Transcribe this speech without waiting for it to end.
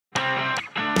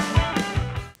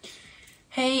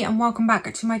Hey and welcome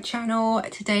back to my channel.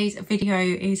 Today's video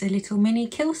is a little mini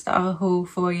Killstar haul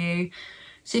for you.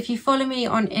 So if you follow me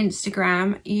on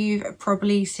Instagram, you've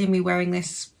probably seen me wearing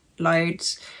this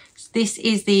loads. This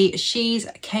is the She's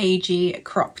KG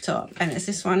crop top and it's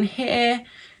this one here.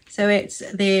 So it's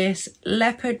this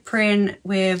leopard print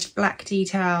with black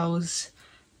details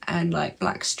and like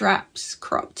black straps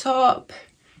crop top.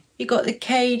 You got the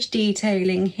cage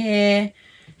detailing here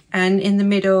and in the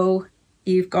middle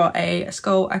you've got a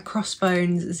skull and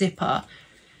crossbones zipper.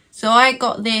 So I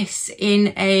got this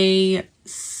in a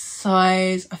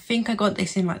size, I think I got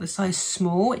this in like the size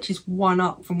small, which is one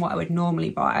up from what I would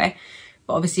normally buy.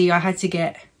 But obviously I had to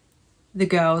get the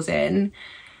girls in.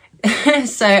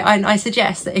 So I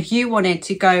suggest that if you wanted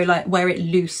to go like wear it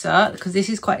looser, because this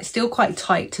is still quite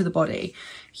tight to the body.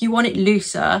 If you want it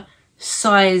looser,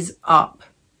 size up,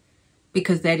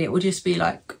 because then it will just be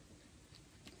like,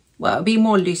 well, it'll be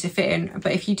more looser fitting.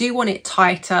 But if you do want it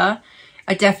tighter,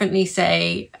 I definitely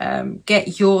say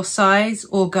get your size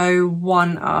or go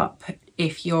one up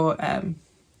if you're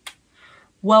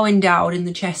well endowed in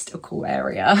the chesticle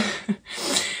area.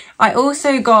 I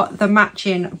also got the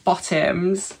matching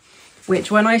bottoms,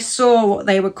 which when I saw what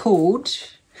they were called,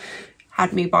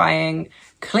 had me buying.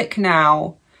 Click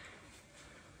now.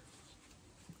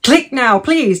 Click now,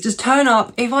 please, just turn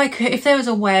up. If there was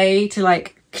a way to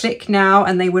like click now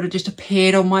and they would have just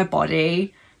appeared on my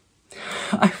body,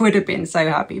 I would have been so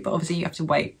happy, but obviously you have to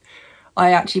wait.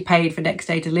 I actually paid for next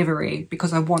day delivery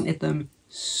because I wanted them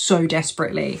so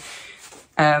desperately.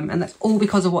 And that's all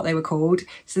because of what they were called.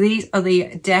 So these are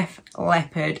the Def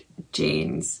Leopard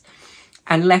jeans,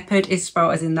 and leopard is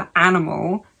spelled as in the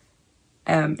animal,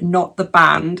 not the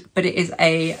band, but it is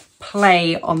a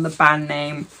play on the band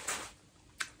name.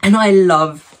 And I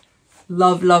love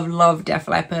Def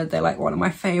Leppard. They're like one of my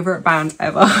favourite bands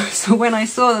ever. So when I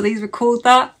saw that these were called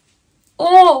that,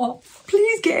 oh,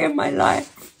 please get in my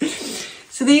life.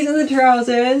 So these are the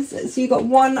trousers. So you got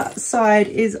one side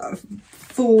is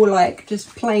full like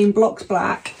just plain blocks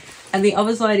black, and the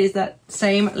other side is that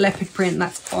same leopard print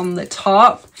that's on the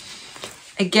top.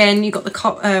 Again, you got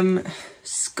the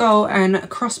skull and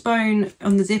crossbone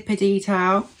on the zipper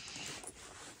detail.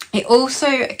 It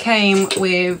also came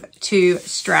with two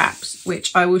straps,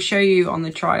 which I will show you on the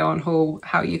try on haul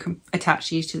how you can attach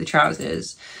these to the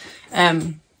trousers.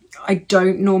 I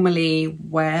don't normally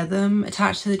wear them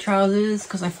attached to the trousers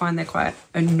because I find they're quite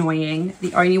annoying.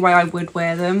 The only way I would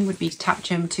wear them would be to attach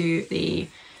them to the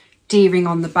D-ring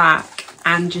on the back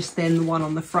and just then the one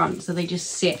on the front. So they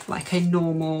just sit like a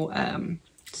normal,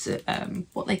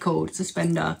 what they called,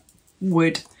 suspender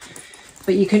would.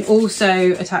 But you can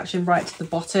also attach them right to the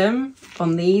bottom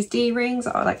on these D-rings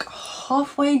that are like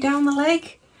halfway down the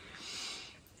leg.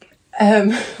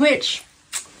 Which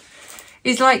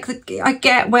is like, I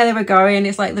get where they were going.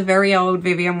 It's like the very old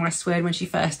Vivienne Westwood when she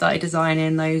first started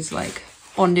designing those like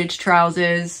bondage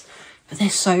trousers. But they're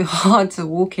so hard to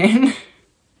walk in.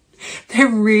 They're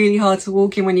really hard to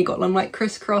walk in when you got them like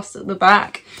crisscrossed at the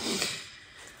back.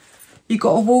 You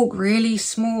got to walk really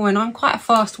small, and I'm quite a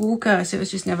fast walker, so it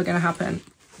was just never going to happen.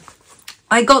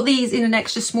 I got these in an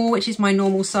extra small, which is my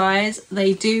normal size.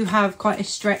 They do have quite a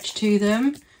stretch to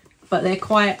them, but they're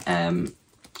quite a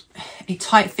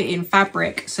tight fitting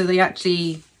fabric, so they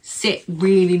actually sit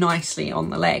really nicely on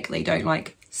the leg. They don't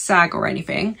like sag or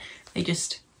anything. They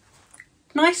just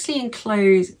nicely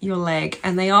enclose your leg,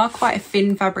 and they are quite a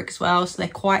thin fabric as well, so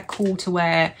they're quite cool to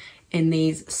wear in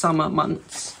these summer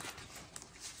months.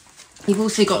 You've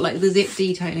also got like the zip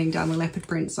detailing down the leopard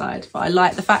print side, but I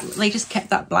like the fact that they just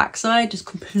kept that black side just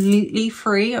completely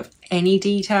free of any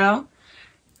detail.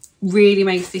 Really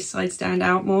makes this side stand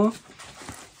out more.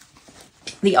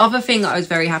 The other thing that I was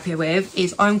very happy with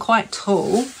is I'm quite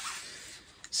tall,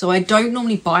 so I don't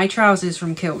normally buy trousers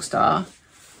from Killstar,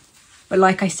 but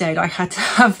like I said, I had to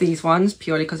have these ones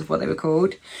purely because of what they were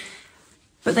called.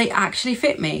 But they actually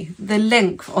fit me. The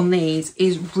length on these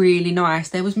is really nice.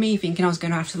 There was me thinking I was going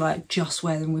to have to like just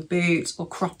wear them with boots or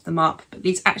crop them up, but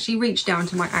these actually reach down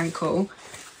to my ankle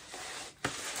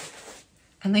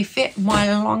and they fit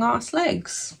my long ass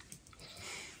legs.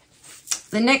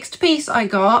 The next piece I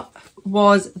got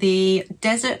was the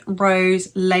Desert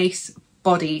Rose lace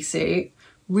bodysuit.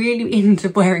 Really into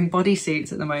wearing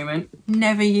bodysuits at the moment.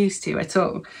 Never used to at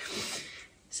all.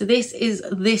 So this is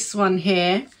this one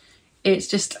here. It's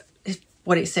just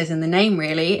what it says in the name,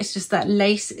 really. It's just that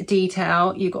lace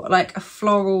detail. You've got like a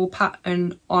floral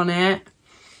pattern on it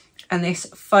and this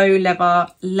faux leather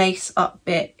lace up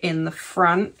bit in the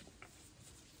front.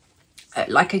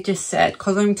 Like I just said,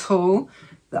 because I'm tall,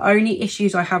 The only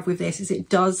issues I have with this is it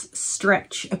does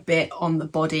stretch a bit on the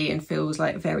body and feels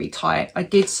like very tight. I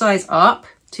did size up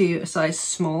to a size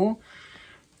small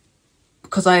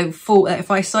because I thought that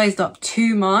if I sized up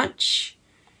too much,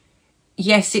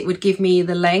 yes, it would give me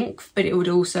the length, but it would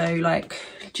also like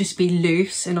just be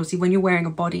loose. And obviously when you're wearing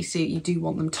a bodysuit, you do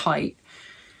want them tight.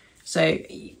 So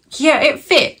yeah, it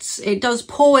fits. It does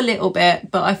pull a little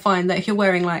bit, but I find that if you're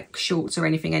wearing like shorts or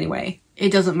anything anyway,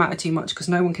 it doesn't matter too much because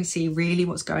no one can see really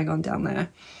what's going on down there.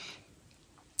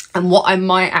 And what I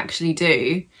might actually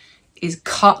do is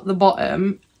cut the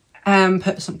bottom and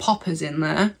put some poppers in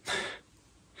there.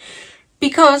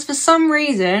 Because for some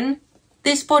reason,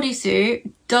 this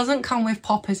bodysuit doesn't come with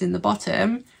poppers in the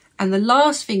bottom. And the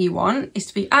last thing you want is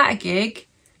to be at a gig,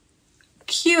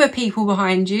 queue of people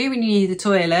behind you when you need the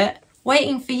toilet,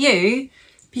 waiting for you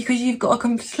because you've got to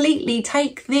completely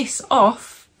take this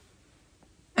off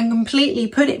and completely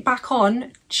put it back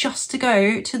on just to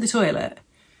go to the toilet.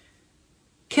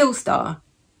 Killstar,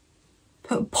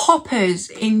 put poppers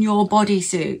in your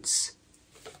bodysuits.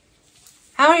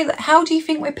 How do you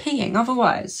think we're peeing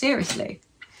otherwise? Seriously.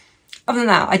 Other than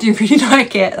that, I do really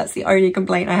like it. That's the only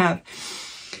complaint I have.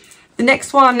 The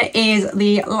next one is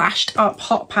the lashed up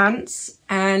hot pants.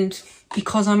 And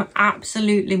because I'm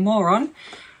absolutely moron,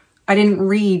 I didn't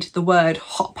read the word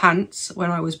hot pants when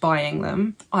I was buying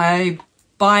them. I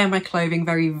buy my clothing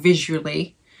very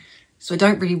visually, so I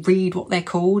don't really read what they're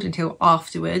called until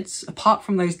afterwards. Apart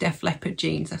from those Def Leppard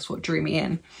jeans, that's what drew me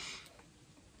in.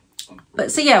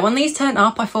 But so yeah, when these turned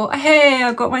up, I thought, hey,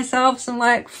 I've got myself some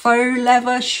like faux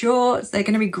leather shorts. They're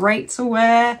going to be great to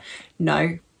wear.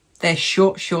 No, they're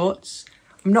short shorts.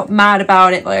 I'm not mad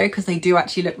about it though, because they do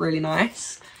actually look really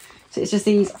nice. So it's just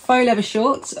these faux leather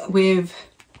shorts with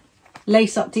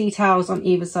lace up details on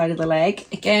either side of the leg.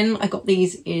 Again, I got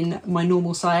these in my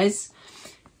normal size.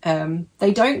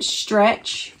 They don't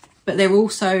stretch, but they're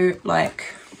also like,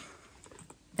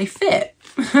 they fit.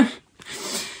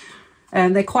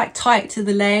 They're quite tight to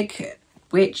the leg,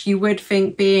 which you would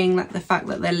think, being like the fact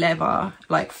that they're leather,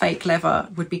 like fake leather,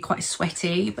 would be quite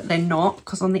sweaty, but they're not,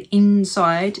 because on the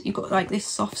inside you've got like this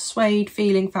soft suede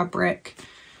feeling fabric,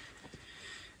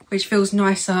 which feels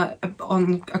nicer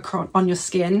on your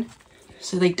skin,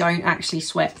 so they don't actually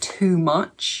sweat too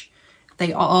much.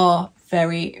 They are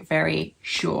very, very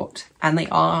short and they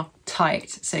are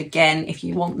tight. So again, if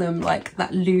you want them like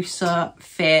that looser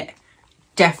fit,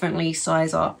 definitely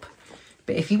size up.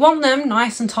 But if you want them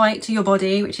nice and tight to your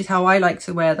body, which is how I like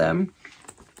to wear them,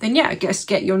 then yeah, just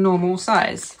get your normal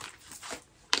size.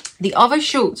 The other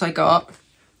shorts I got,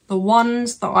 the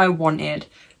ones that I wanted,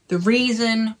 the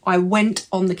reason I went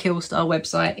on the Killstar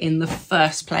website in the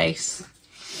first place,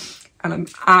 and I'm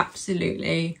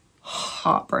absolutely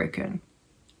heartbroken.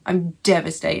 I'm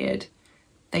devastated.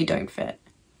 They don't fit.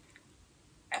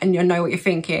 And you know what you're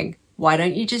thinking. Why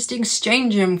don't you just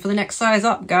exchange them for the next size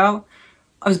up, girl?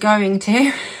 I was going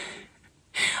to.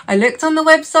 I looked on the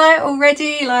website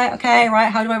already, like, okay,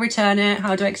 right, how do I return it?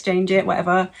 How do I exchange it?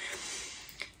 Whatever.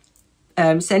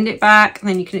 Send it back, and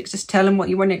then you can just tell them what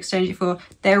you want to exchange it for.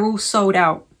 They're all sold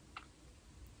out.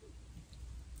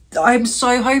 I'm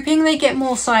so hoping they get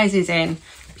more sizes in,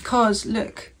 because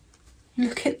look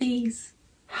at these.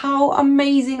 How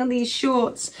amazing are these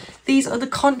shorts? These are the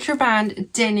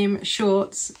contraband denim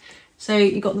shorts. So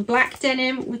you got the black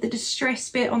denim with the distress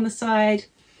bit on the side,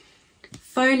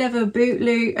 faux leather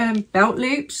belt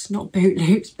loops, not boot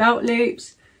loops, belt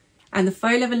loops, and the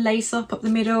faux leather lace up the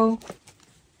middle.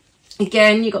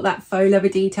 Again, you got that faux leather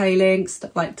detailing,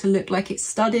 like to look like it's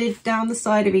studded down the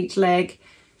side of each leg,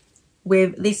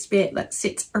 with this bit that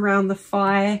sits around the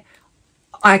thigh.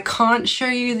 I can't show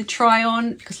you the try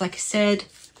on because, like I said,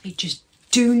 they just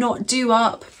do not do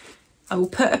up. I will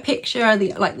put a picture,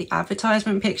 like the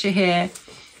advertisement picture here.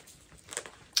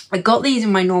 I got these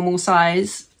in my normal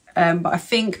size, but I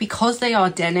think because they are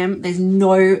denim, there's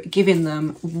no giving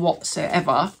them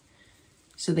whatsoever.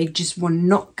 So they just were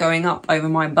not going up over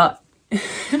my butt.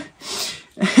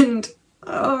 And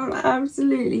oh, I'm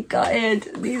absolutely gutted.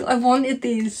 I wanted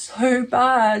these so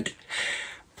bad,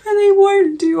 but they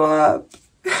won't do up.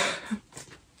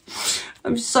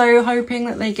 I'm so hoping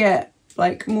that they get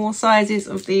like more sizes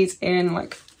of these in,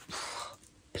 like,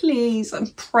 please, I'm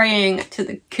praying to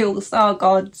the Killstar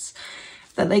gods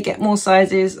that they get more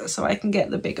sizes so I can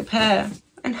get the bigger pair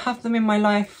and have them in my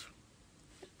life.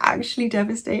 Actually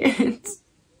devastated.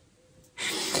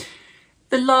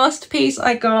 The last piece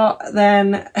I got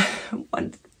then,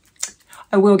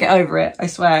 I will get over it, I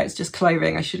swear, it's just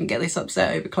clothing. I shouldn't get this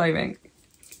upset over clothing,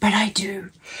 but I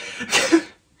do.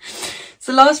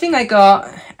 So the last thing I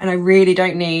got, and I really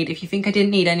don't need, if you think I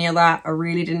didn't need any of that, I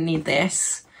really didn't need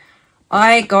this,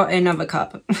 I got another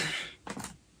cup.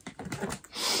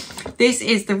 This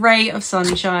is the Ray of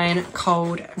Sunshine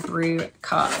Cold Brew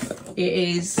Cup. It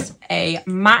is a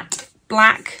matte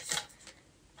black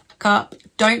cup.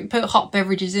 Don't put hot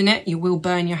beverages in it. You will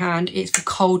burn your hand. It's for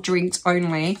cold drinks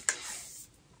only.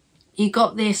 You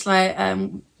got this like,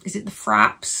 is it the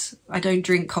Fraps? I don't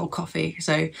drink cold coffee.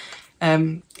 So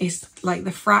it's like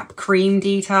the Frap cream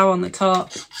detail on the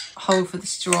top, hole for the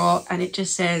straw. And it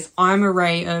just says, I'm a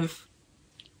ray of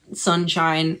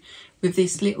sunshine, with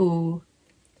this little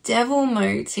devil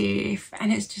motif.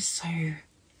 And it's just so,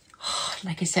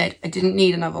 like I said, I didn't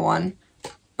need another one,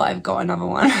 but I've got another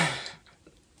one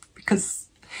because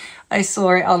I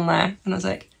saw it on there and I was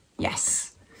like,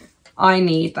 yes, I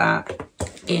need that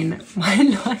in my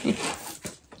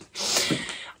life.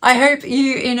 I hope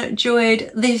you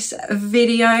enjoyed this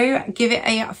video. Give it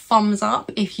a thumbs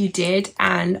up if you did,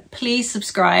 and please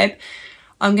subscribe.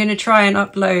 I'm going to try and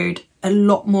upload a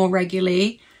lot more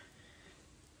regularly.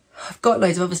 I've got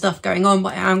loads of other stuff going on,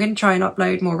 but I'm going to try and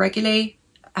upload more regularly.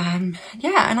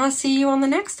 Yeah, and I'll see you on the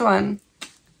next one.